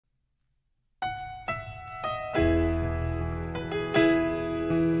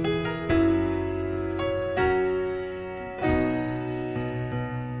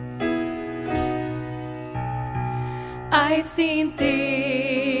I've seen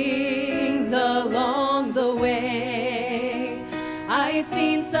things along the way. I've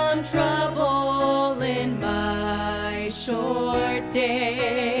seen some trouble in my short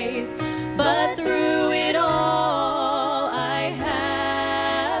days, but through it all I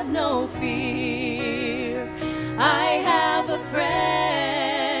have no fear. I have a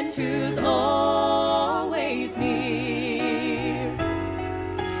friend who's always near.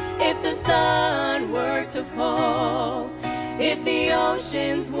 If the sun were to fall, if the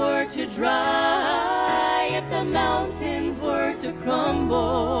oceans were to dry, if the mountains were to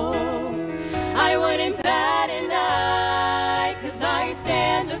crumble, I wouldn't bat an eye, 'cause I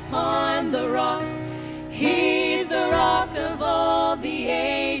stand upon the rock. He's the rock of all the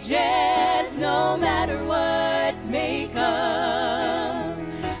ages. No matter what may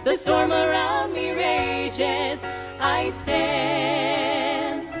come, the storm around me rages, I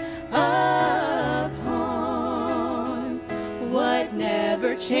stand upon what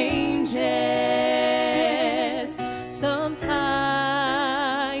never changes.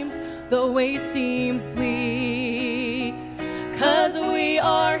 Sometimes the way seems bleak, 'cause we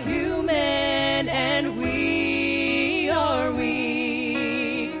are human and we are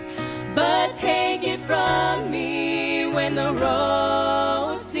weak. But take it from me, when the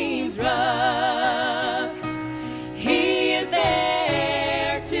road seems rough, He is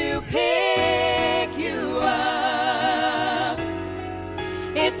there to pick you up.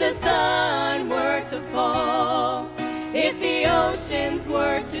 If the sun were to fall, if the oceans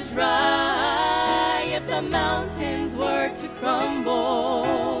were to dry, if the mountains were to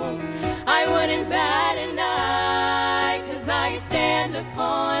crumble, I wouldn't bat an eye, 'cause I stand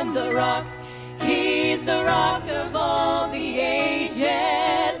upon the rock. He's the rock of all the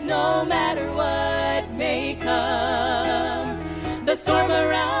ages. No matter what may come, the storm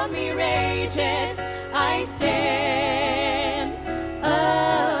around me rages, I stand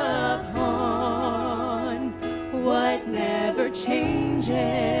upon what never changes.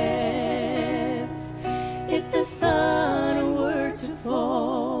 If the sun were to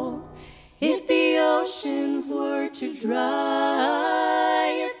fall, if the oceans were to dry,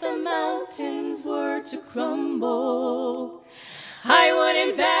 if the mountains were to crumble, I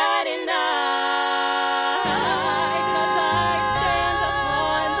wouldn't bat